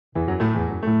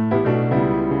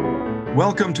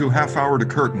Welcome to Half Hour to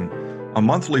Curtain, a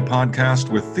monthly podcast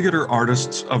with theater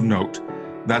artists of note.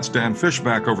 That's Dan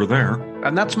Fishback over there.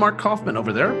 And that's Mark Kaufman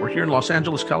over there. We're here in Los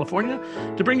Angeles, California,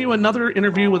 to bring you another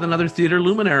interview with another theater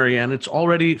luminary, and it's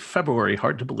already February.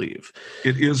 Hard to believe.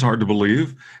 It is hard to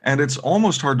believe, and it's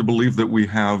almost hard to believe that we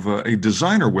have a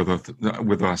designer with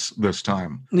us this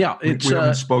time. Yeah, we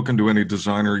haven't spoken to any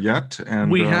designer yet, and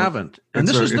we haven't. And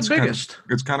this is the biggest.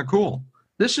 It's kind of cool.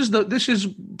 This is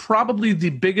probably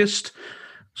the biggest,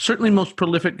 certainly most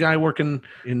prolific guy working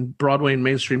in Broadway and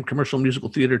mainstream commercial musical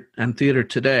theater and theater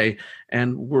today,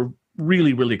 and we're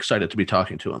really, really excited to be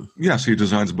talking to him. Yes, he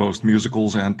designs both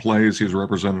musicals and plays. He's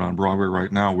represented on Broadway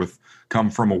right now with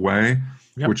Come From Away,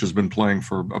 which has been playing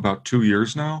for about 2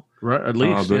 years now. Right, at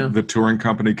least, The touring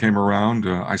company came around.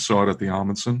 I saw it at the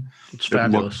Amundsen. It's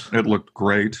fabulous. It looked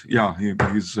great. Yeah,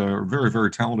 he's a very,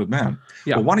 very talented man.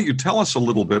 Yeah. Well, why don't you tell us a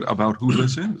little bit about who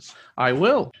this is? I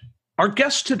will. Our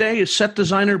guest today is set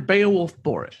designer BEOWULF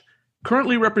BORITT.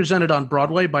 Currently represented on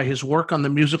Broadway by his work on the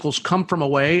musicals Come From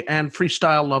Away and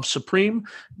Freestyle Love Supreme,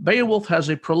 BEOWULF has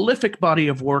a prolific body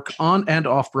of work on and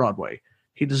off Broadway.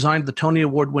 He designed the Tony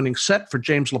Award-winning set for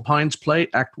James Lapine's play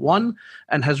Act One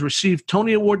and has received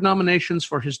Tony Award nominations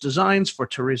for his designs for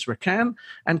Therese Raquin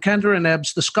and Kander and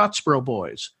Ebb's The Scottsboro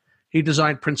Boys. He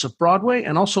designed Prince of Broadway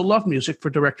and also love music for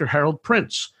director Harold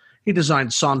Prince. He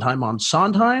designed Sondheim on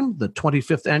Sondheim, the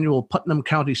 25th annual Putnam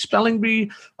County Spelling Bee,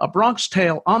 A Bronx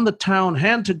Tale, On the Town,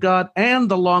 Hand to God,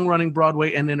 and the long-running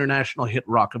Broadway and international hit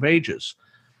Rock of Ages.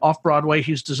 Off-Broadway,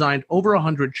 he's designed over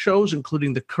 100 shows,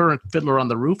 including the current Fiddler on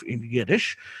the Roof in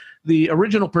Yiddish, the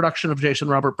original production of Jason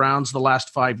Robert Brown's The Last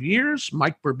 5 Years,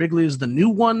 Mike Birbiglia's The New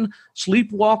One,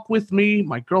 Sleepwalk with Me,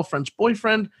 My Girlfriend's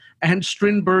Boyfriend, and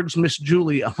Strindberg's Miss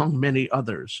Julie, among many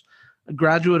others. A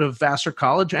graduate of Vassar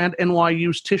College and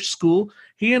NYU's Tisch School,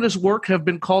 he and his work have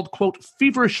been called, quote,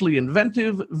 feverishly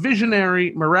inventive,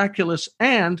 visionary, miraculous,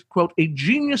 and, quote, a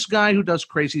genius guy who does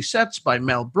crazy sets by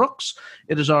Mel Brooks.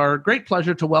 It is our great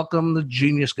pleasure to welcome the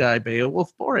genius guy,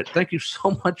 BEOWULF BORITT. Thank you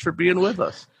so much for being with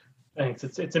us. Thanks.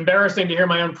 It's embarrassing to hear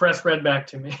my own press read back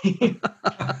to me.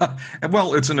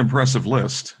 Well, it's an impressive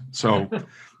list, so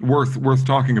worth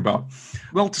talking about.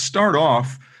 Well, to start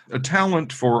off, a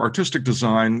talent for artistic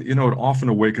design, it often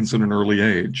awakens at an early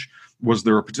age. Was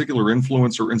there a particular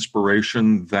influence or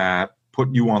inspiration that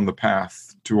put you on the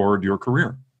path toward your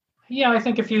career? Yeah, I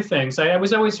think a few things. I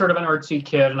was always sort of an artsy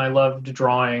kid, and I loved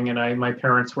drawing, and my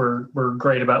parents were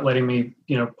great about letting me,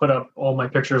 put up all my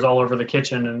pictures all over the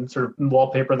kitchen and sort of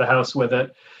wallpaper the house with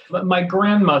it. But my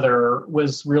grandmother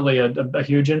was really a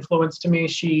huge influence to me.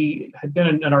 She had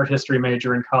been an art history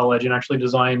major in college and actually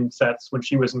designed sets when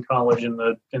she was in college in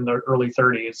the early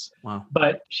 30s. Wow.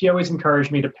 But she always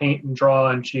encouraged me to paint and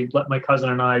draw, and she let my cousin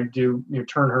and I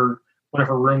turn one of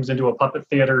her rooms into a puppet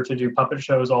theater to do puppet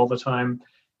shows all the time.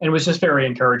 And it was just very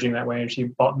encouraging that way. And she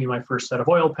bought me my first set of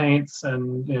oil paints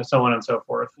and so on and so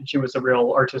forth. And she was a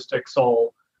real artistic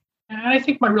soul. And I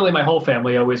think my whole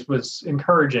family always was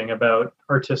encouraging about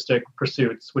artistic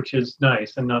pursuits, which is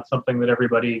nice and not something that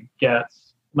everybody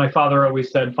gets. My father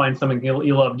always said, find something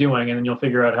you love doing, and then you'll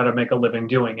figure out how to make a living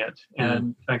doing it.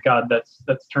 And thank God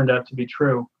that's turned out to be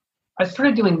true. I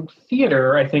started doing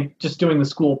theater, I think, just doing the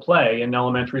school play in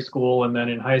elementary school and then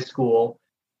in high school.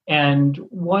 And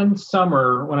one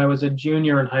summer, when I was a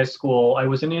junior in high school, I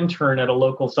was an intern at a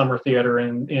local summer theater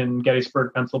in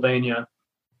Gettysburg, Pennsylvania.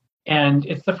 And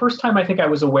it's the first time I think I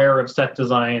was aware of set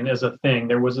design as a thing.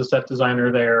 There was a set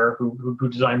designer there who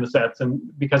designed the sets. And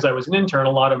because I was an intern,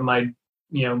 a lot of my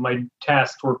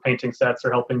tasks were painting sets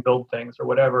or helping build things or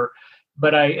whatever.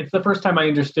 But it's the first time I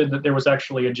understood that there was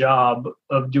actually a job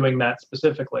of doing that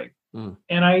specifically.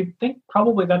 And I think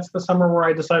probably that's the summer where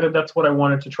I decided that's what I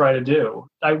wanted to try to do.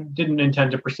 I didn't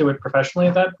intend to pursue it professionally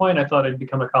at that point. I thought I'd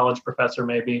become a college professor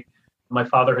maybe. My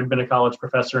father had been a college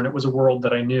professor, and it was a world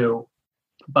that I knew.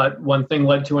 But one thing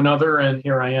led to another, and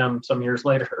here I am some years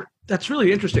later. That's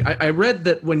really interesting. I read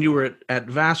that when you were at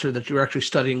Vassar that you were actually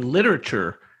studying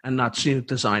literature and not scenic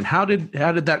design. How did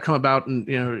that come about? And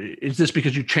is this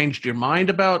because you changed your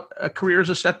mind about a career as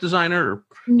a set designer? Or?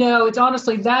 No, it's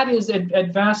honestly that is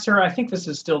at Vassar. I think this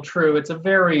is still true. It's a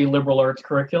very liberal arts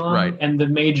curriculum, right. And the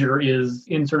major is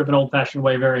in sort of an old-fashioned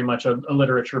way, very much a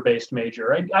literature-based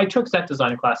major. I took set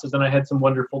design classes, and I had some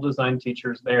wonderful design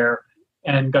teachers there,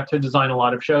 and got to design a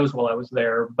lot of shows while I was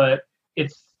there. But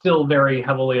it's still very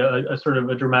heavily a sort of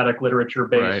a dramatic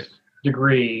literature-based. Right.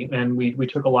 Degree, and we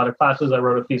took a lot of classes. I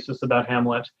wrote a thesis about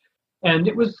Hamlet, and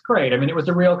it was great. I mean, it was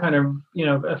a real kind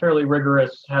of a fairly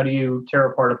rigorous how do you tear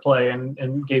apart a play,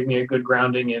 and gave me a good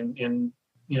grounding in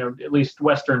at least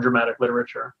Western dramatic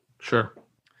literature. Sure.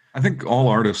 I think all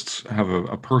artists have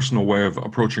a personal way of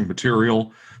approaching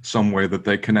material, some way that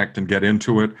they connect and get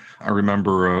into it. I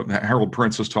remember Harold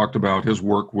Prince has talked about his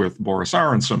work with Boris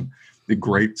Aronson, the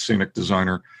great scenic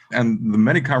designer, and the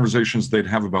many conversations they'd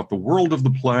have about the world of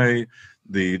the play,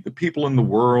 the people in the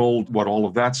world, what all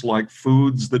of that's like,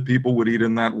 foods that people would eat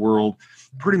in that world,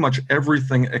 pretty much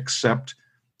everything except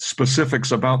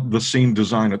specifics about the scene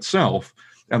design itself.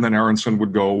 And then Aronson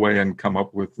would go away and come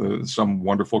up with some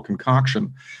wonderful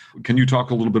concoction. Can you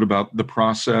talk a little bit about the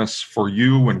process for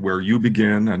you and where you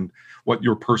begin and what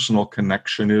your personal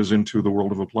connection is into the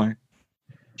world of a play?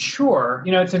 Sure.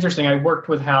 It's interesting. I worked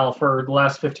with Hal for the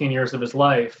last 15 years of his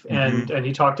life, and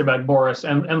he talked about Boris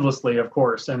endlessly, of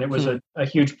course. And it was a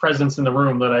huge presence in the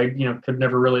room that I, could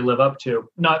never really live up to.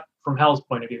 Not from Hal's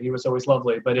point of view. He was always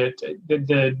lovely, but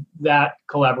that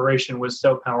collaboration was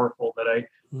so powerful that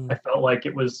I felt like he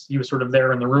was sort of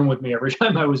there in the room with me every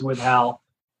time I was with Hal.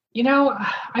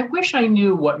 I wish I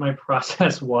knew what my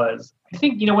process was. I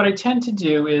think, what I tend to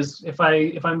do is if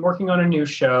I'm working on a new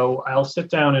show, I'll sit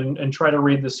down and try to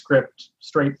read the script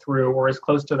straight through or as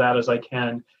close to that as I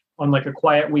can on like a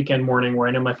quiet weekend morning where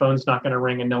I know my phone's not going to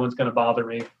ring and no one's going to bother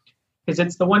me. Because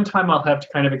it's the one time I'll have to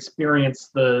kind of experience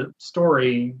the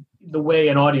story the way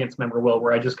an audience member will,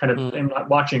 where I just kind of am not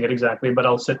watching it exactly, but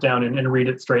I'll sit down and read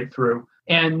it straight through.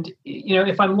 And,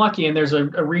 if I'm lucky and there's a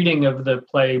reading of the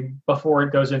play before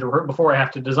it goes before I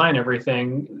have to design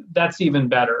everything, that's even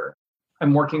better.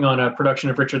 I'm working on a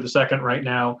production of Richard II right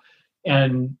now,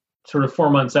 and sort of 4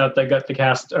 months out, they got the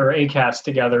cast or a cast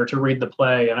together to read the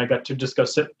play, and I got to just go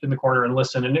sit in the corner and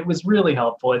listen, and it was really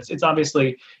helpful. It's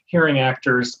obviously hearing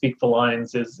actors speak the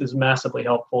lines is massively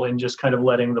helpful in just kind of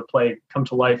letting the play come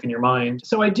to life in your mind.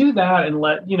 So I do that and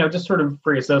let, just sort of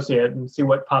free associate and see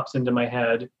what pops into my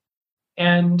head.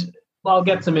 And I'll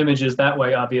get some images that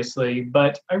way, obviously,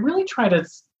 but I really try to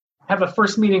have a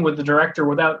first meeting with the director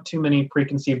without too many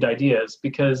preconceived ideas,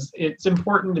 because it's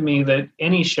important to me that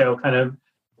any show kind of,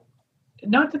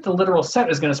 not that the literal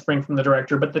set is going to spring from the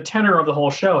director, but the tenor of the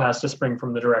whole show has to spring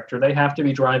from the director. They have to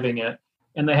be driving it,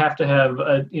 and they have to have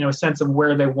a sense of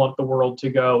where they want the world to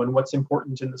go and what's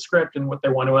important in the script and what they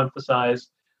want to emphasize.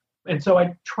 And so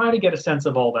I try to get a sense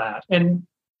of all that. And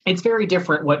it's very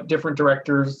different what different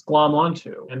directors glom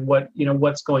onto and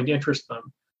what's going to interest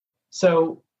them.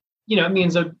 So, it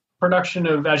means a production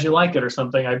of As You Like It or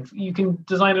something, you can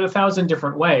design it 1,000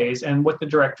 different ways, and what the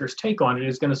director's take on it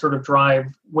is going to sort of drive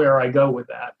where I go with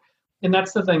that. And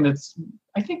that's the thing that's,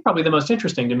 I think, probably the most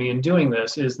interesting to me in doing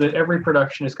this, is that every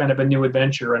production is kind of a new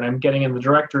adventure, and I'm getting in the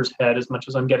director's head as much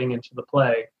as I'm getting into the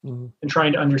play, and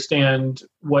trying to understand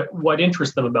what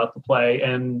interests them about the play,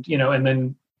 and and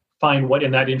then find what in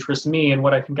that interests me and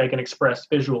what I think I can express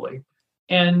visually.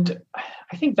 And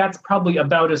I think that's probably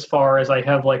about as far as I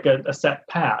have like a set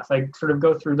path. I sort of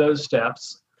go through those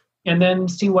steps and then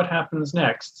see what happens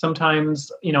next. Sometimes,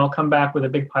 I'll come back with a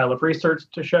big pile of research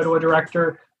to show to a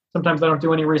director. Sometimes I don't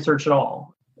do any research at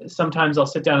all. Sometimes I'll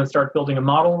sit down and start building a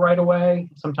model right away.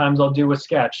 Sometimes I'll do a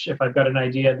sketch. If I've got an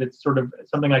idea that's sort of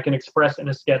something I can express in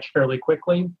a sketch fairly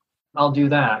quickly, I'll do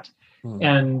that.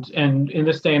 And in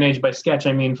this day and age, by sketch,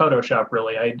 I mean Photoshop,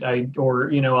 really.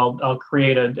 I'll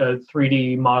create a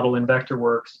 3D model in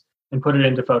Vectorworks and put it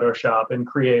into Photoshop and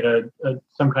create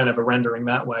some kind of a rendering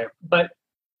that way. But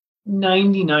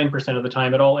 99% of the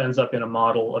time, it all ends up in a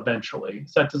model eventually.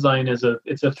 Set design it's a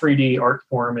 3D art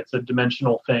form. It's a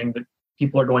dimensional thing that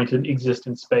people are going to exist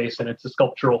in space, and it's a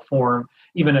sculptural form.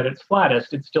 Even at its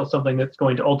flattest, it's still something that's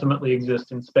going to ultimately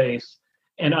exist in space.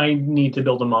 And I need to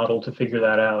build a model to figure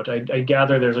that out. I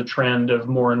gather there's a trend of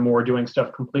more and more doing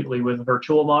stuff completely with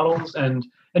virtual models, and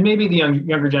maybe the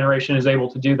younger generation is able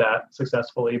to do that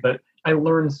successfully. But I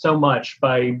learned so much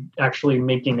by actually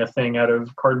making a thing out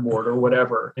of cardboard or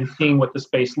whatever, and seeing what the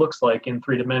space looks like in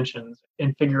 3 dimensions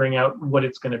and figuring out what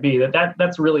it's going to be.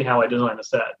 That's really how I design a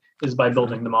set, is by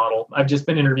building the model. I've just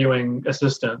been interviewing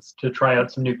assistants to try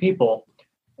out some new people.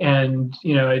 And,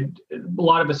 a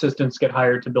lot of assistants get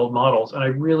hired to build models, and I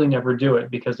really never do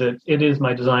it because it is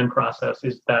my design process,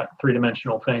 is that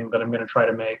 3-dimensional thing that I'm going to try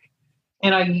to make.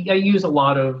 And I use a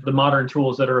lot of the modern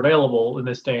tools that are available in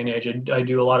this day and age. I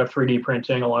do a lot of 3D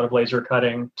printing, a lot of laser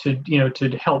cutting to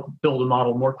help build a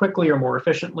model more quickly or more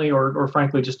efficiently, or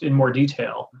frankly, just in more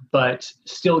detail. But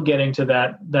still getting to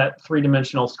that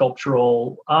 3-dimensional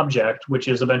sculptural object, which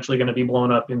is eventually going to be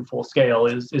blown up in full scale,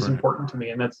 is right. Important to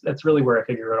me. And that's really where I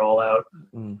figure it all out.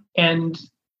 And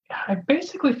I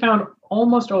basically found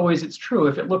almost always it's true.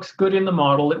 If it looks good in the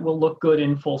model, it will look good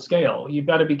in full scale. You've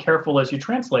got to be careful as you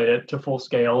translate it to full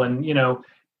scale. And,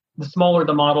 the smaller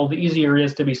the model, the easier it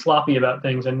is to be sloppy about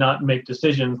things and not make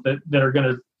decisions that are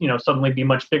going to, suddenly be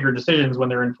much bigger decisions when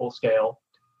they're in full scale.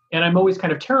 And I'm always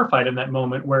kind of terrified in that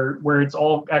moment where it's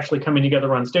all actually coming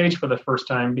together on stage for the first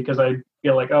time, because I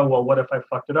feel like, oh, well, what if I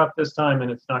fucked it up this time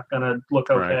and it's not going to look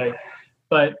okay? Right.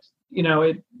 But,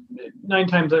 it 9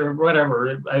 times or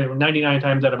whatever, 99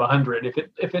 times out of 100,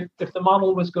 if the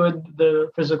model was good, the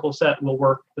physical set will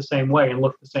work the same way and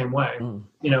look the same way.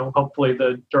 Hopefully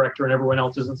the director and everyone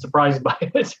else isn't surprised by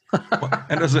it.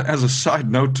 And as a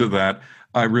side note to that,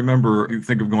 I remember, you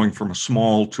think of going from a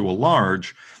small to a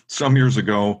large. Some years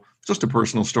ago, just a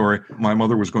personal story, my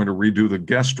mother was going to redo the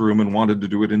guest room and wanted to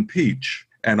do it in peach.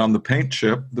 And on the paint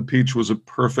chip, the peach was a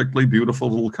perfectly beautiful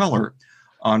little color.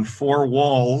 On 4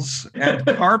 walls and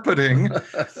carpeting,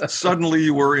 suddenly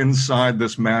you were inside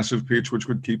this massive peach, which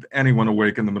would keep anyone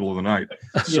awake in the middle of the night.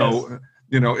 So,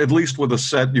 yes. At least with a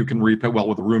set you can repaint, well,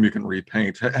 with a room you can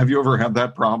repaint. Have you ever had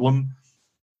that problem?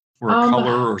 Or a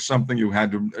color or something you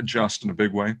had to adjust in a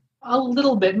big way? A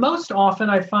little bit. Most often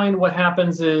I find what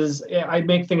happens is I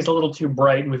make things a little too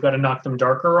bright and we've got to knock them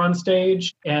darker on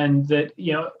stage. And that,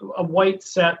 a white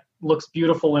set looks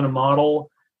beautiful in a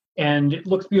model, and it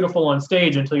looks beautiful on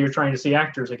stage until you're trying to see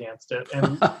actors against it.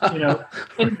 And,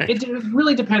 and right. It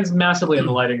really depends massively on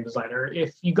the lighting designer.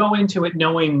 If you go into it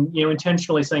knowing,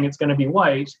 intentionally saying it's going to be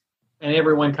white and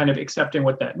everyone kind of accepting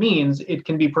what that means, it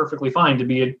can be perfectly fine to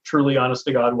be a truly honest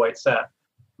to God white set.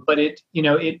 But it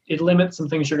limits some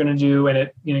things you're going to do.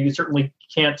 And you certainly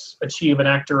can't achieve an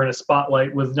actor in a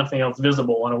spotlight with nothing else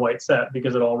visible on a white set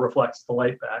because it all reflects the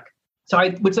light back. So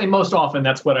I would say most often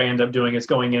that's what I end up doing, is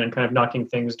going in and kind of knocking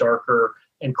things darker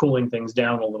and cooling things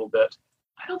down a little bit.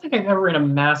 I don't think I've ever in a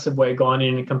massive way gone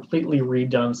in and completely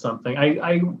redone something.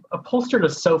 I upholstered a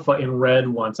sofa in red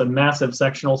once, a massive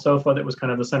sectional sofa that was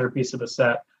kind of the centerpiece of the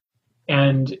set.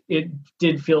 And it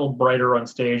did feel brighter on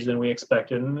stage than we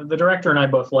expected. And the director and I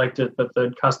both liked it, but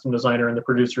the costume designer and the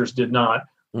producers did not.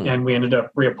 And we ended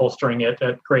up reupholstering it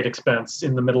at great expense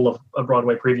in the middle of a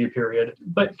Broadway preview period.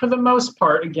 But for the most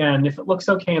part, again, if it looks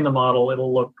okay in the model,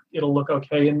 it'll look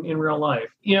okay in real life.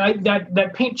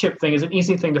 That paint chip thing is an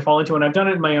easy thing to fall into, and I've done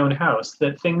it in my own house.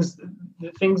 That things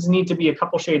need to be a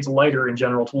couple shades lighter in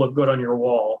general to look good on your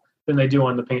wall than they do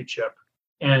on the paint chip.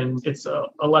 And it's a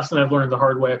lesson I've learned the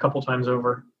hard way a couple times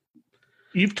over.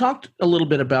 You've talked a little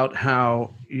bit about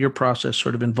how your process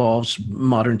sort of involves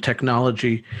modern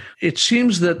technology. It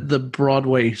seems that the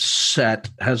Broadway set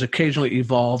has occasionally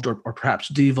evolved or perhaps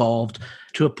devolved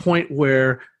to a point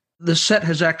where the set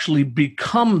has actually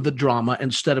become the drama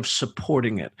instead of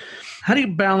supporting it. How do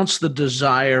you balance the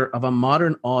desire of a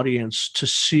modern audience to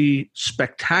see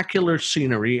spectacular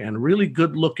scenery and really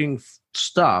good-looking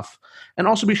stuff, and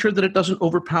also be sure that it doesn't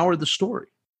overpower the story?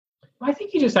 I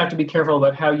think you just have to be careful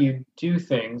about how you do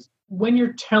things. When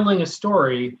you're telling a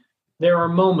story, there are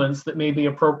moments that may be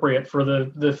appropriate for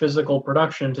the physical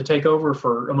production to take over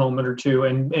for a moment or two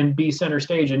and be center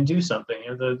stage and do something.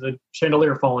 The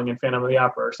chandelier falling in Phantom of the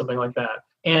Opera or something like that.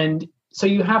 And so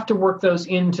you have to work those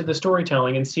into the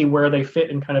storytelling and see where they fit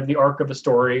in kind of the arc of a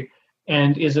story.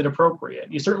 And is it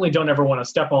appropriate? You certainly don't ever want to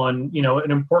step on,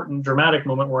 an important dramatic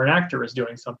moment where an actor is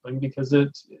doing something, because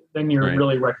then you're right.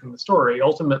 Really wrecking the story.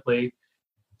 Ultimately,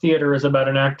 theater is about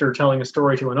an actor telling a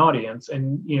story to an audience,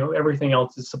 and everything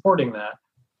else is supporting that.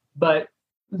 But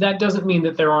that doesn't mean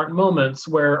that there aren't moments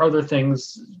where other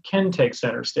things can take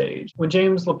center stage. When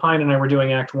James Lapine and I were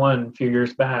doing Act 1 a few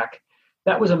years back,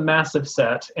 that was a massive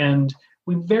set, and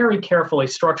we very carefully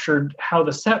structured how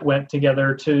the set went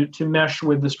together to mesh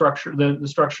with the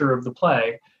structure of the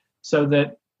play, so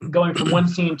that going from one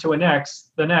scene to the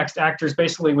next, actors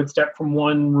basically would step from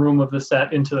one room of the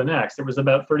set into the next. There was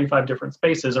about 35 different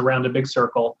spaces around a big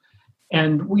circle.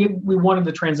 And we wanted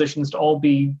the transitions to all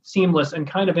be seamless and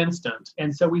kind of instant.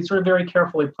 And so we sort of very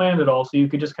carefully planned it all so you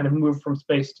could just kind of move from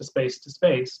space to space to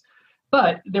space.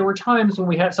 But there were times when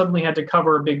we suddenly had to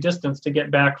cover a big distance to get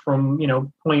back from,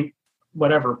 point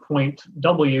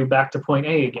W back to point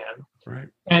A again. Right.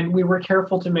 And we were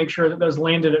careful to make sure that those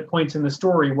landed at points in the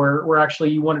story where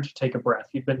actually you wanted to take a breath.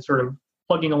 You've been sort of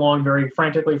plugging along very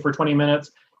frantically for 20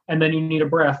 minutes, and then you need a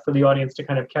breath for the audience to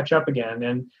kind of catch up again.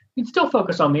 And you'd still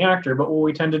focus on the actor, but what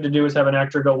we tended to do is have an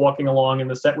actor go walking along and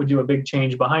the set would do a big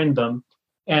change behind them.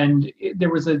 And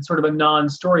there was a sort of a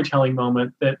non-storytelling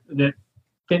moment that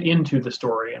fit into the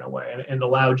story in a way and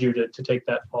allowed you to take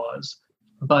that pause.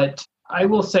 But I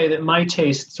will say that my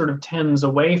taste sort of tends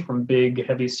away from big,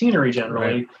 heavy scenery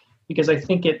generally, right. Because I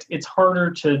think it's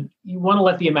harder you want to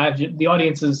let the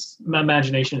audience's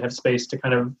imagination have space to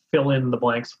kind of fill in the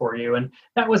blanks for you. And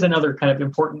that was another kind of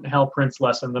important Hal Prince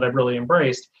lesson that I've really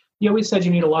embraced. he always said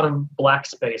you need a lot of black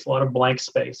space, a lot of blank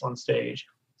space on stage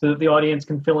so that the audience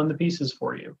can fill in the pieces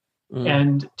for you.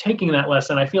 And taking that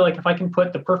lesson, I feel like if I can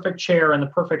put the perfect chair and the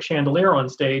perfect chandelier on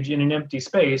stage in an empty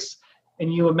space,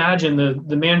 and you imagine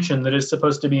the mansion that is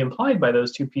supposed to be implied by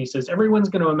those two pieces, everyone's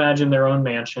going to imagine their own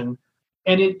mansion.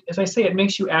 And it, as I say, it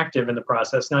makes you active in the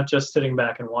process, not just sitting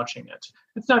back and watching it.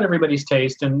 It's not everybody's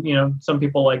taste. And, some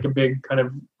people like a big kind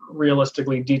of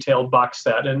realistically detailed box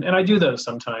set. And I do those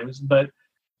sometimes. But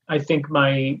I think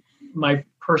my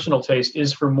personal taste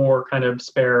is for more kind of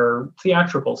spare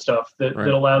theatrical stuff that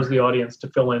allows the audience to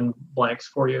fill in blanks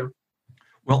for you.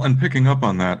 Well, and picking up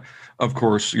on that, of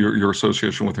course, your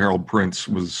association with Harold Prince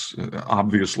was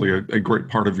obviously a great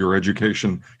part of your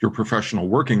education, your professional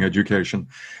working education,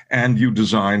 and you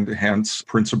designed, hence,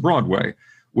 Prince of Broadway,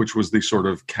 which was the sort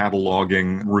of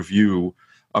cataloging review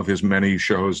of his many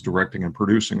shows, directing and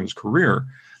producing his career.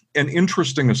 An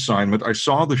interesting assignment. I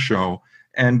saw the show,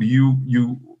 and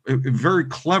you very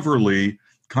cleverly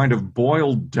kind of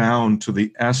boiled down to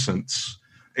the essence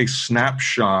a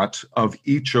snapshot of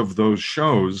each of those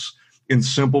shows in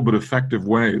simple but effective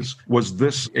ways. Was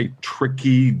this a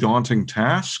tricky, daunting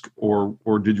task, or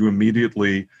did you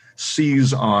immediately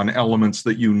seize on elements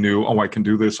that you knew, I can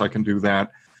do this, I can do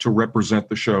that, to represent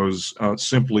the shows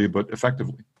simply but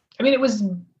effectively? I mean, it was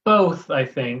both, I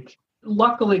think.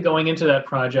 Luckily, going into that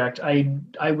project,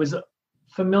 I was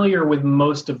familiar with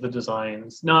most of the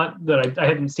designs. Not that I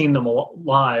hadn't seen them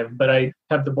live, but I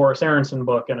have the Boris Aronson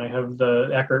book and I have the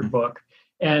Eckert book,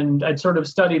 and I'd sort of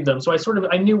studied them. So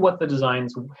I knew what the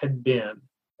designs had been,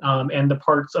 and the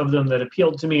parts of them that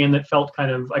appealed to me and that felt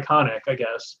kind of iconic, I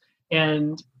guess.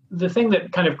 And the thing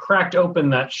that kind of cracked open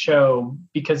that show,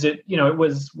 because it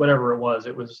was whatever it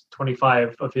was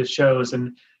 25 of his shows,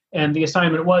 and the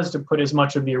assignment was to put as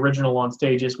much of the original on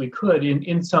stage as we could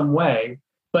in some way.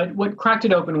 But what cracked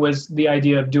it open was the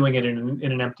idea of doing it in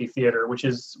an empty theater, which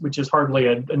is hardly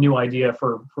a new idea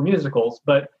for musicals.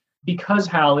 But because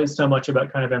Hal is so much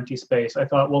about kind of empty space, I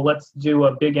thought, well, let's do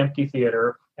a big empty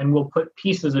theater, and we'll put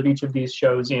pieces of each of these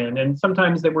shows in. And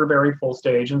sometimes they were very full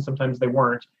stage, and sometimes they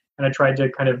weren't. And I tried to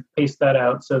kind of pace that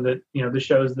out so that the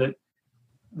shows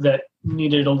that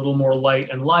needed a little more light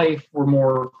and life were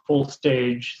more full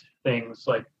stage things,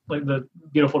 like the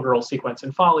Beautiful Girl sequence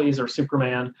in Follies or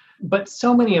Superman. But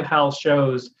so many of Hal's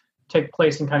shows take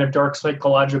place in kind of dark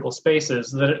psychological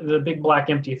spaces that the big black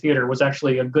empty theater was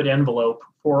actually a good envelope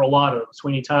for a lot of.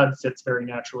 Sweeney Todd sits very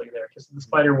naturally there because the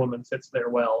Spider-Woman sits there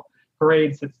well.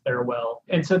 Parade sits there well.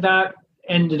 And so that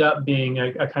ended up being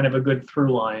a kind of a good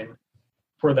through line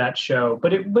for that show.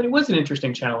 But it was an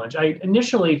interesting challenge. I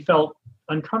initially felt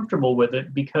uncomfortable with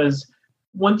it because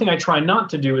one thing I try not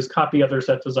to do is copy other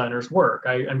set designers' work.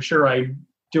 I'm sure I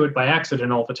do it by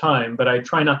accident all the time, but I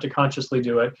try not to consciously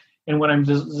do it. And when I'm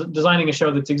designing a show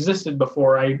that's existed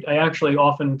before, I actually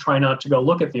often try not to go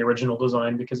look at the original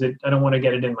design because I don't want to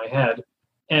get it in my head.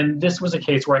 And this was a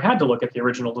case where I had to look at the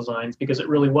original designs because it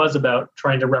really was about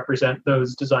trying to represent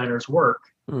those designers' work.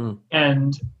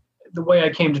 And the way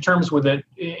I came to terms with it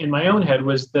in my own head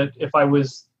was that if I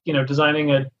was,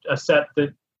 designing a set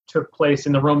that took place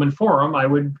in the Roman Forum, I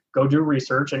would go do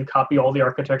research and copy all the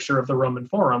architecture of the Roman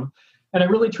Forum. And I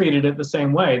really treated it the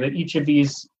same way, that each of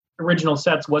these original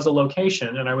sets was a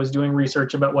location, and I was doing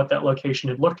research about what that location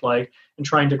had looked like and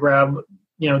trying to grab,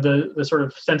 the sort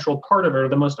of central part of it, or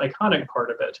the most iconic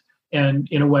part of it, and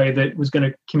in a way that was going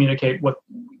to communicate what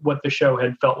the show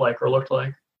had felt like or looked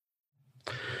like.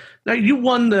 Now, you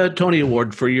won the Tony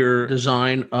Award for your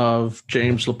design of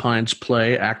James Lapine's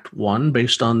play, Act One,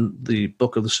 based on the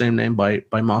book of the same name by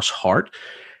Moss Hart.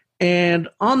 And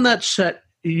on that set,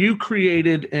 you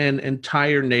created an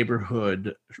entire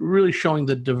neighborhood, really showing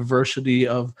the diversity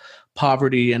of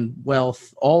poverty and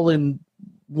wealth, all in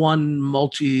one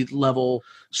multi-level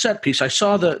set piece. I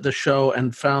saw the show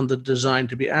and found the design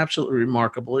to be absolutely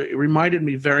remarkable. It reminded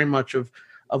me very much of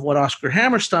what Oscar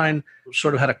Hammerstein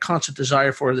sort of had a constant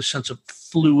desire for, the sense of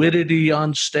fluidity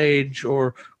on stage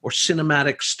or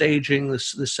cinematic staging,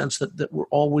 this sense that we're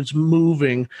always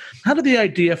moving. How did the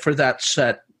idea for that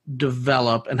set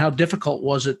develop, and how difficult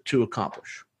was it to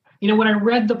accomplish? When I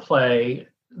read the play,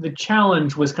 the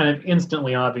challenge was kind of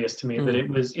instantly obvious to me that it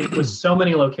was so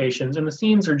many locations, and the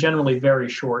scenes are generally very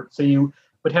short. So you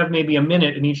would have maybe a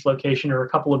minute in each location or a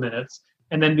couple of minutes,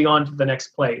 and then be on to the next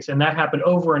place. And that happened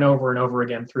over and over and over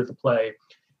again through the play.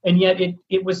 And yet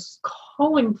it was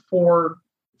calling for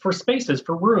spaces,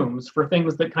 for rooms, for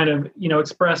things that kind of,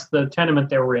 express the tenement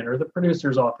they were in, or the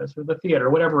producer's office, or the theater,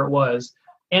 whatever it was.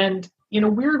 And in a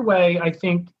weird way, I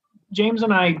think James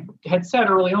and I had said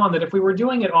early on that if we were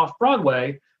doing it off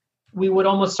Broadway, we would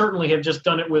almost certainly have just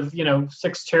done it with,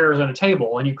 6 chairs and a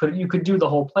table, and you could do the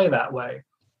whole play that way.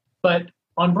 But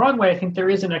on Broadway, I think there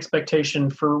is an expectation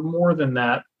for more than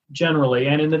that generally,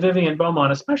 and in the Vivian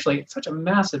Beaumont especially, it's such a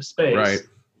massive space. Right.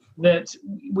 That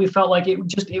we felt like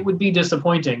it would be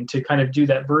disappointing to kind of do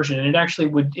that version, and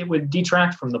it would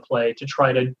detract from the play to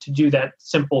try to do that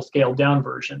simple scaled down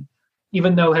version.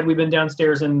 Even though had we been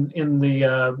downstairs in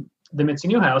the Mitzi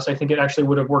Newhouse, I think it actually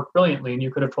would have worked brilliantly, and you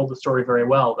could have told the story very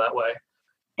well that way.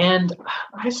 And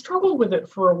I struggled with it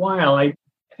for a while. I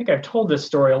think I've told this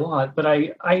story a lot, but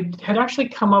I had actually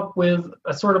come up with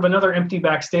a sort of another empty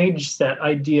backstage set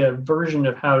idea version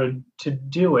of how to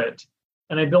do it,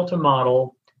 and I built a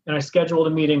model. And I scheduled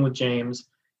a meeting with James.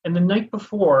 And the night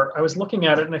before, I was looking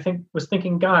at it and was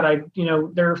thinking, God,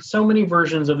 there are so many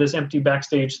versions of this empty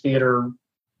backstage theater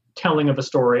telling of a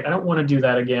story. I don't want to do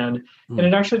that again. And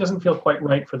it actually doesn't feel quite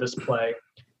right for this play.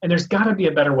 And there's got to be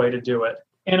a better way to do it.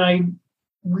 And I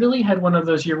really had one of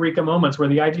those eureka moments where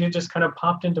the idea just kind of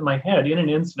popped into my head in an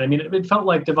instant. I mean, it felt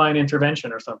like divine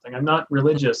intervention or something. I'm not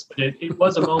religious, but it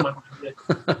was a moment where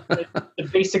the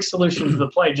basic solution to the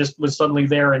play just was suddenly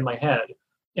there in my head.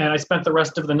 And I spent the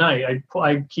rest of the night.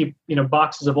 I keep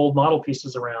boxes of old model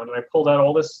pieces around, and I pulled out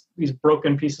all these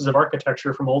broken pieces of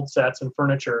architecture from old sets and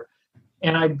furniture,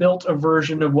 and I built a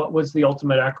version of what was the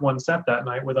ultimate Act 1 set that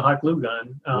night with a hot glue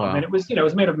gun. Wow. And it was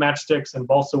made of matchsticks and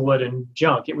balsa wood and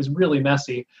junk. It was really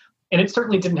messy, and it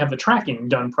certainly didn't have the tracking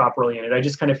done properly in it. I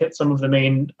just kind of hit some of the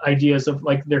main ideas of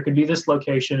like there could be this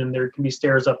location and there can be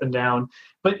stairs up and down,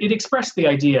 but it expressed the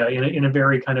idea in a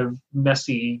very kind of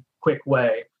messy, quick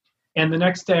way. And the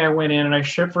next day I went in and I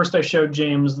showed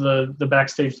James the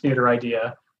backstage theater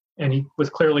idea, and he was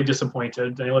clearly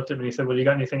disappointed. And he looked at me and he said, well, you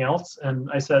got anything else? And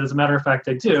I said, as a matter of fact,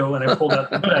 I do. And I pulled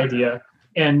out the good idea.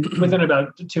 And within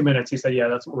about 2 minutes, he said, yeah,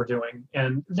 that's what we're doing.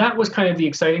 And that was kind of the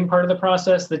exciting part of the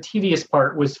process. The tedious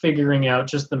part was figuring out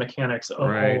just the mechanics of all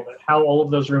of it, how all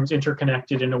of those rooms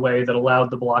interconnected in a way that allowed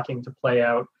the blocking to play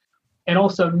out. And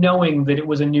also knowing that it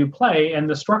was a new play and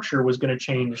the structure was going to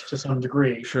change to some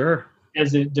degree. Sure.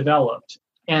 As it developed.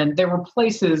 And there were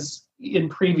places in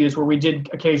previews where we did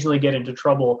occasionally get into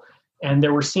trouble, and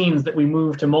there were scenes that we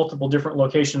moved to multiple different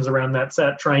locations around that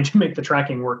set trying to make the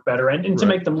tracking work better and to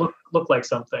make them look like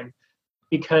something.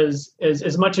 Because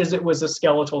as much as it was a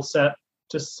skeletal set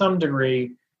to some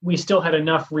degree, we still had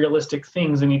enough realistic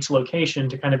things in each location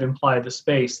to kind of imply the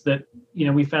space that,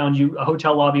 we found a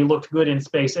hotel lobby looked good in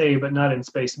space A but not in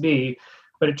space B.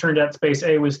 But it turned out space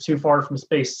A was too far from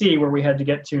space C where we had to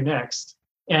get to next.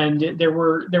 And there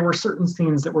were certain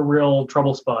scenes that were real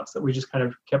trouble spots that we just kind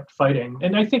of kept fighting.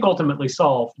 And I think ultimately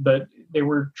solved, but they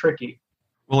were tricky.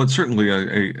 Well, it's certainly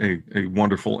a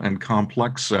wonderful and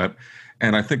complex set.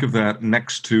 And I think of that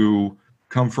next to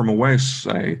Come From Away,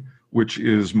 say, which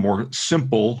is more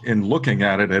simple in looking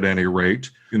at it at any rate,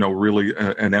 really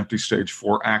an empty stage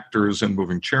for actors and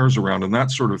moving chairs around and that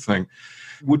sort of thing.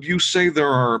 Would you say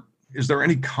is there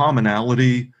any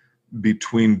commonality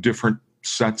between different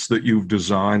sets that you've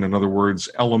designed? In other words,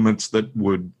 elements that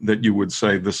you would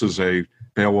say this is a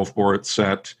BEOWULF BORITT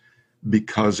set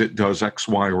because it does X,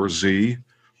 Y, or Z?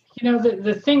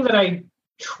 The thing that I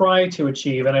try to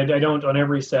achieve, and I don't on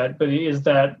every set, but it is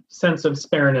that sense of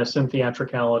spareness and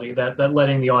theatricality, that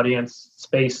letting the audience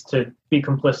space to be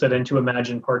complicit and to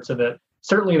imagine parts of it.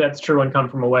 Certainly that's true in Come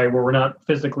From Away, where we're not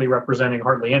physically representing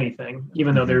hardly anything.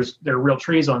 Even though there are real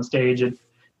trees on stage,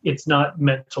 it's not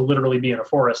meant to literally be in a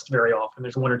forest very often.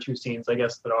 There's 1 or 2 scenes, I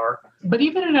guess, that are. But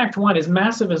even in Act 1, as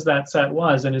massive as that set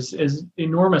was and as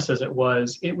enormous as it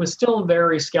was still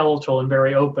very skeletal and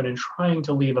very open and trying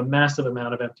to leave a massive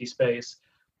amount of empty space.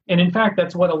 And in fact,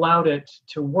 that's what allowed it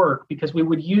to work, because we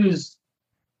would use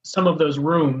some of those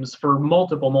rooms for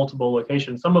multiple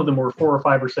locations. Some of them were 4 or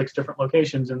 5 or 6 different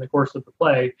locations in the course of the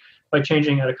play by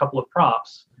changing out a couple of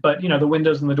props. But, the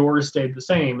windows and the doors stayed the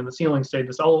same, and the ceiling stayed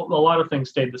the same. A lot of things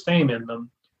stayed the same in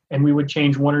them. And we would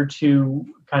change 1 or 2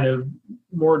 kind of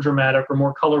more dramatic or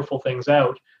more colorful things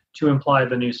out to imply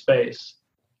the new space.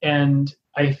 And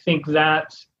I think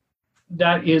that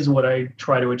is what I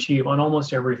try to achieve on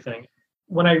almost everything.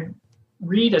 When I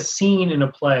read a scene in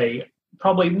a play,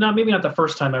 maybe not the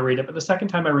first time I read it, but the second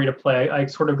time I read a play, I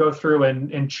sort of go through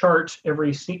and chart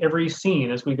every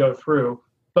scene as we go through,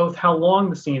 both how long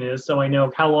the scene is, so I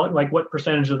know how long, like what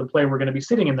percentage of the play we're going to be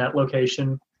sitting in that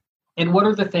location, and what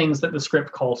are the things that the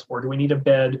script calls for. Do we need a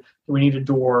bed? Do we need a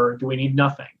door? Do we need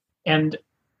nothing? And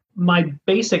my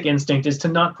basic instinct is to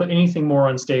not put anything more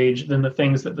on stage than the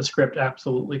things that the script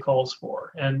absolutely calls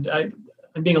for. And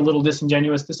I'm being a little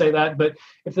disingenuous to say that, but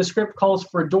if the script calls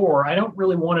for a door, I don't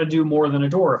really want to do more than a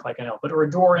door if I can help it, or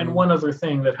a door and one other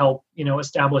thing that help,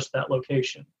 establish that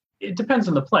location. it depends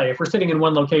on the play. If we're sitting in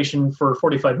one location for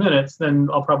 45 minutes, then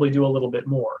I'll probably do a little bit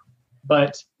more.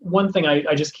 But one thing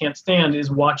I just can't stand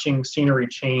is watching scenery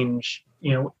change.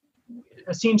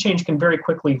 A scene change can very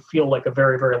quickly feel like a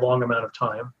very, very long amount of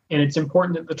time. And it's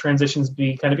important that the transitions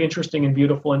be kind of interesting and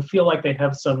beautiful and feel like they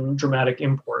have some dramatic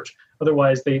import.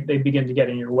 Otherwise, they begin to get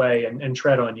in your way and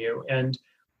tread on you. And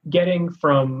getting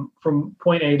from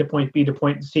point A to point B to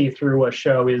point C through a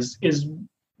show is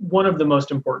one of the most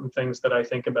important things that I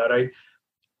think about.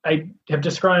 I have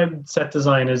described set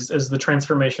design as the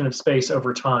transformation of space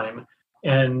over time.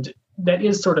 And that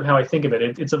is sort of how I think of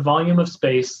it. It's a volume of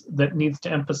space that needs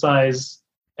to emphasize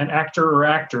an actor or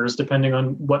actors, depending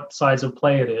on what size of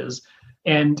play it is.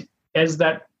 And as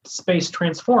that space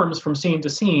transforms from scene to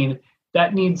scene,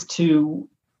 that needs to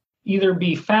either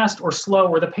be fast or slow,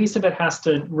 or the pace of it has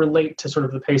to relate to sort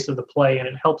of the pace of the play, and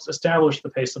it helps establish the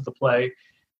pace of the play.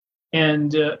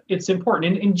 And it's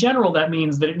important. In general, that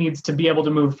means that it needs to be able to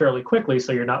move fairly quickly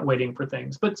so you're not waiting for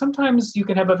things. But sometimes you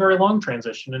can have a very long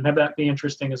transition and have that be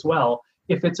interesting as well,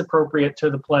 if it's appropriate to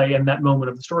the play and that moment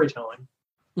of the storytelling.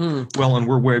 Well, and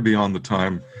we're way beyond the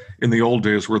time in the old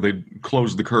days where they'd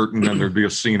close the curtain and there'd be a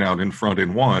scene out in front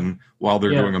in one while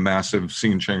they're doing a massive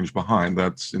scene change behind.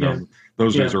 That's,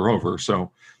 those days are over.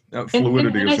 So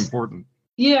fluidity is important.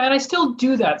 Yeah, and I still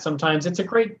do that sometimes. It's a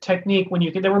great technique when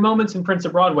there were moments in Prince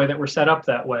of Broadway that were set up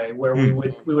that way, where we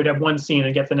would have one scene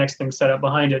and get the next thing set up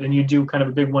behind it, and you do kind of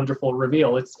a big, wonderful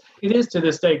reveal. It is to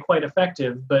this day quite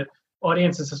effective, but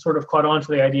audiences have sort of caught on to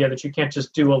the idea that you can't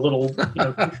just do a little,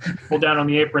 pull down on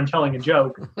the apron telling a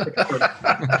joke.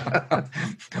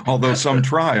 Although some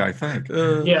try, I think.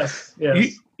 Yes.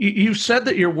 You said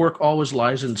that your work always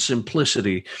lies in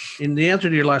simplicity. In the answer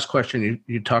to your last question,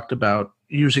 you talked about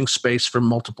using space for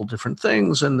multiple different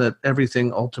things, and that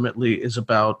everything ultimately is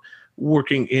about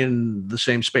working in the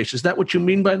same space. Is that what you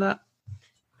mean by that?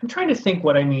 I'm trying to think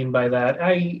what I mean by that.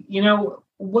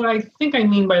 What I think I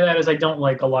mean by that is I don't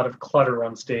like a lot of clutter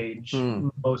on stage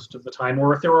most of the time.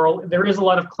 Or if there is a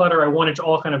lot of clutter, I want it to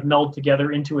all kind of meld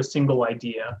together into a single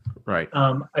idea. Right.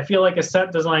 I feel like a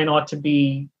set design ought to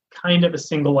be kind of a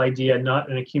single idea, not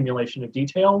an accumulation of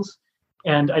details.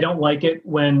 And I don't like it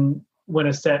when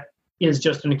a set is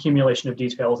just an accumulation of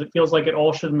details. It feels like it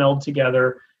all should meld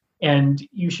together, and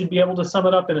you should be able to sum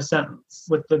it up in a sentence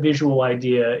what the visual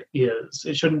idea is.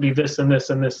 It shouldn't be this and this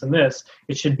and this and this.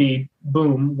 It should be,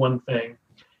 boom, one thing.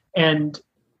 And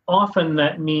often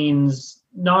that means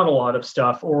not a lot of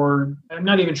stuff, or I'm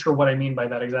not even sure what I mean by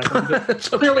that exactly.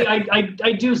 Okay. Clearly,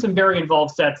 I do some very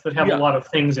involved sets that have a lot of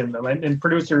things in them, and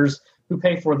producers who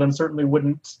pay for them certainly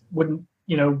wouldn't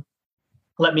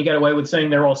let me get away with saying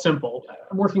they're all simple.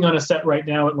 I'm working on a set right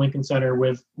now at Lincoln Center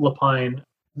with Lapine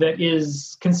that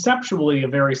is conceptually a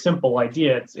very simple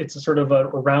idea. It's a sort of a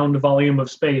round volume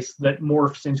of space that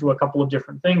morphs into a couple of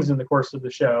different things in the course of the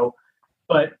show.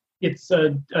 But it's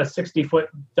a 60-foot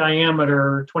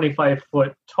diameter,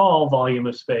 25-foot tall volume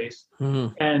of space.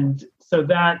 Mm-hmm. And so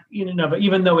that,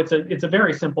 even though it's a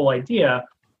very simple idea,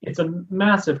 it's a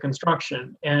massive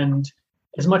construction. And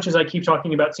as much as I keep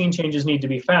talking about scene changes need to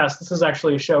be fast, this is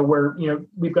actually a show where,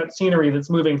 we've got scenery that's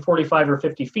moving 45 or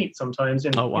 50 feet sometimes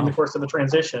in the course of a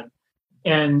transition.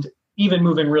 And even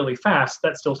moving really fast,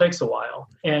 that still takes a while.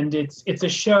 And it's a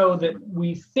show that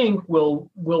we think will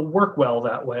work well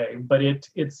that way, but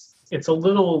it's a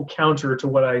little counter to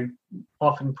what I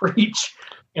often preach.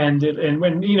 And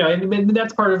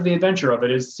that's part of the adventure of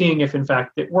it, is seeing if in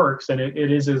fact it works, and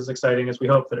it is as exciting as we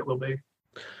hope that it will be.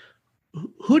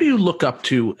 Who do you look up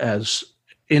to as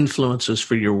influences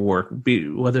for your work,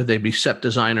 whether they be set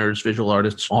designers, visual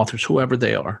artists, authors, whoever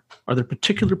they are? Are there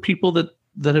particular people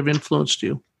that have influenced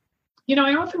you?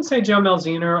 I often say Joe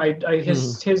Malziner.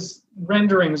 His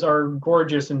renderings are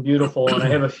gorgeous and beautiful, and I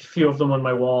have a few of them on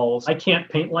my walls. I can't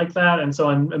paint like that, and so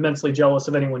I'm immensely jealous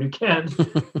of anyone who can.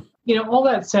 All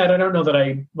that said, I don't know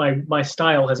that my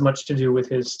style has much to do with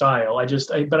his style.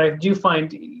 But I do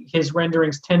find his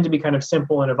renderings tend to be kind of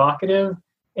simple and evocative,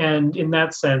 and in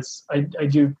that sense, I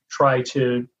do try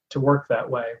to work that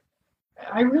way.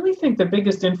 I really think the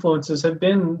biggest influences have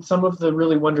been some of the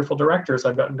really wonderful directors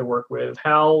I've gotten to work with.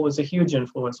 Hal was a huge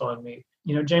influence on me.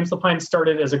 James Lapine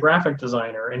started as a graphic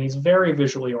designer, and he's very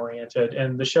visually oriented,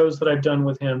 and the shows that I've done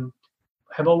with him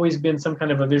have always been some kind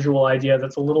of a visual idea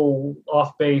that's a little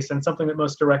off base and something that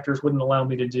most directors wouldn't allow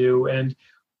me to do. And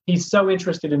he's so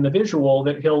interested in the visual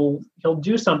that he'll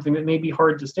do something that may be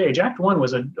hard to stage. Act 1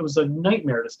 was a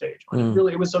nightmare to stage.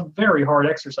 It was a very hard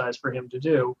exercise for him to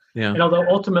do. Yeah. And although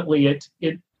ultimately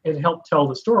it helped tell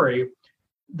the story,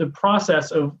 the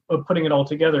process of putting it all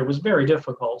together was very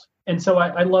difficult. And so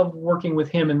I love working with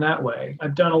him in that way.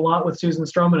 I've done a lot with Susan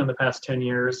Stroman in the past 10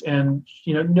 years, and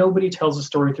nobody tells a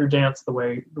story through dance the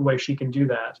way she can do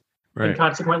that. Right. And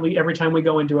consequently, every time we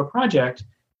go into a project,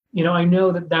 I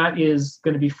know that is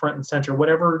going to be front and center.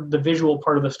 Whatever the visual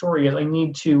part of the story is, I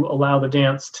need to allow the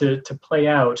dance to play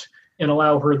out and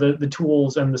allow her the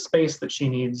tools and the space that she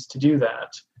needs to do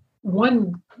that.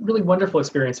 One really wonderful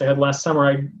experience I had last summer,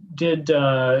 I did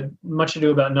Much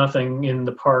Ado About Nothing in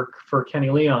the park for Kenny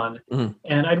Leon. Mm-hmm.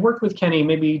 And I'd worked with Kenny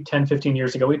maybe 10, 15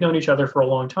 years ago. We'd known each other for a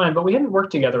long time, but we hadn't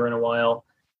worked together in a while.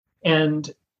 And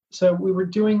so we were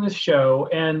doing this show,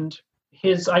 and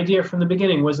his idea from the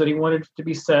beginning was that he wanted to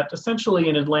be set essentially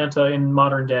in Atlanta in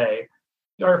modern day.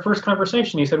 Our first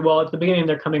conversation, he said, well, at the beginning,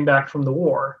 they're coming back from the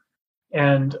war.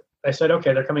 And I said,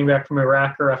 okay, they're coming back from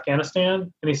Iraq or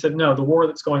Afghanistan? And he said, no, the war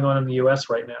that's going on in the U.S.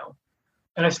 right now.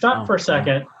 And I stopped for a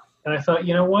second, and I thought,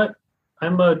 you know what?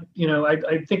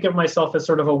 I think of myself as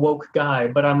sort of a woke guy,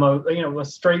 but I'm a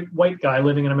straight white guy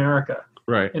living in America.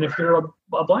 Right. And if you're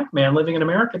a black man living in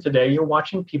America today, you're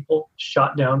watching people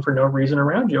shot down for no reason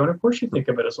around you. And of course you think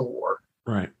of it as a war.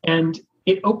 Right. And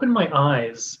it opened my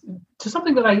eyes to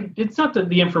something that it's not that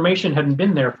the information hadn't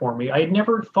been there for me. I had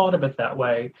never thought of it that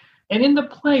way. And in the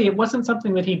play, it wasn't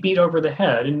something that he beat over the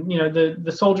head. And,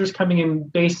 the soldiers coming in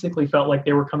basically felt like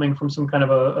they were coming from some kind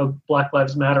of a Black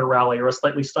Lives Matter rally, or a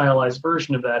slightly stylized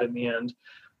version of that in the end.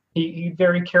 He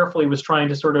very carefully was trying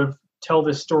to sort of tell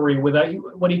this story without,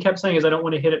 what he kept saying is, I don't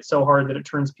want to hit it so hard that it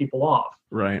turns people off.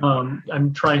 Right.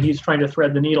 He's trying to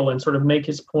thread the needle and sort of make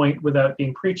his point without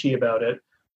being preachy about it.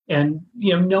 And,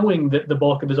 knowing that the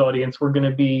bulk of his audience were going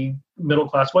to be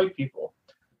middle-class white people.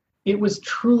 It was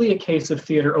truly a case of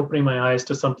theater opening my eyes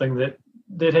to something that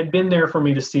had been there for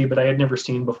me to see, but I had never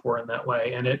seen before in that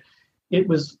way. And it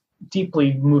was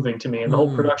deeply moving to me, and the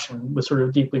whole production was sort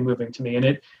of deeply moving to me.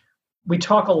 And we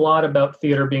talk a lot about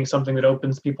theater being something that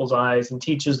opens people's eyes and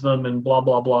teaches them and blah,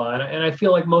 blah, blah. And I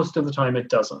feel like most of the time it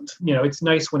doesn't. It's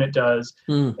nice when it does.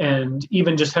 And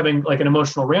even just having like an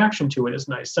emotional reaction to it is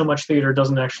nice. So much theater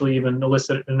doesn't actually even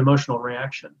elicit an emotional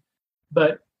reaction.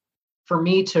 But for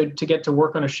me to get to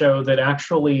work on a show that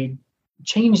actually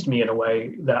changed me in a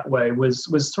way, that way was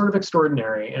sort of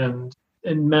extraordinary and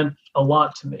meant a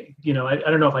lot to me. I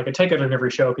don't know if I could take it on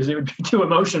every show because it would be too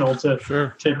emotional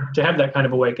to have that kind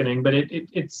of awakening. But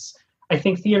it's I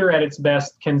think theater at its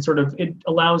best it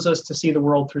allows us to see the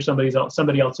world through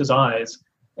somebody else's eyes.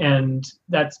 And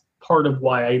that's part of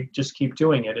why I just keep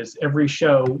doing it, is every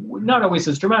show, not always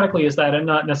as dramatically as that and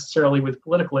not necessarily with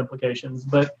political implications,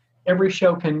 but every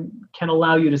show can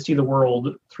allow you to see the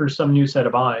world through some new set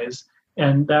of eyes.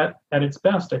 And that, at its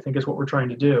best, I think is what we're trying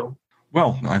to do.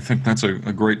 Well, I think that's a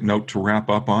great note to wrap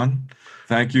up on.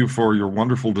 Thank you for your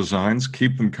wonderful designs.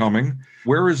 Keep them coming.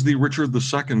 Where is the Richard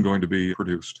II going to be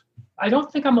produced? I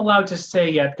don't think I'm allowed to say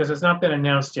yet because it's not been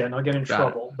announced yet, and I'll get in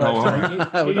trouble.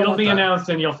 But it'll be announced,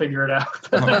 and you'll figure it out.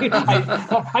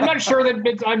 I'm not sure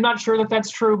that that's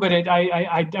true, but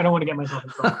I don't want to get myself in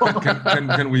trouble.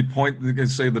 Can we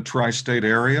say the tri-state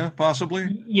area,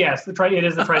 possibly? Yes, it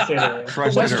is the tri-state area.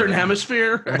 Western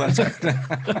Hemisphere.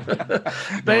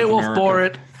 Beowulf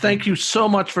BORITT, thank you so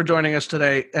much for joining us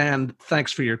today, and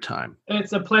thanks for your time.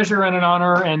 It's a pleasure and an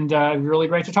honor, and really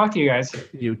great to talk to you guys.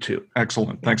 You too.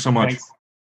 Excellent. Thanks so much. Thanks.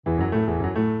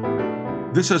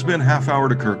 This has been Half Hour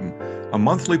to Curtain, a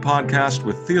monthly podcast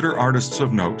with theater artists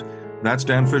of note. That's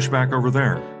Dan Fishback over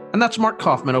there. And that's Mark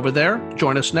Kaufman over there.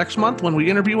 Join us next month when we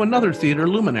interview another theater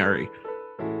luminary.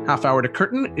 Half Hour to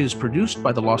Curtain is produced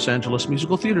by the Los Angeles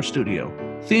Musical Theater Studio.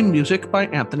 Theme music by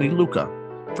Anthony Luca.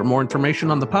 For more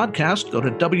information on the podcast, go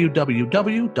to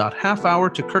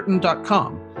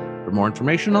www.halfhourtocurtain.com. For more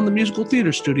information on the Musical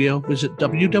Theater Studio, visit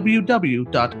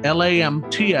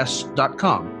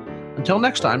www.lamts.com. Until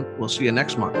next time, we'll see you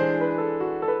next month.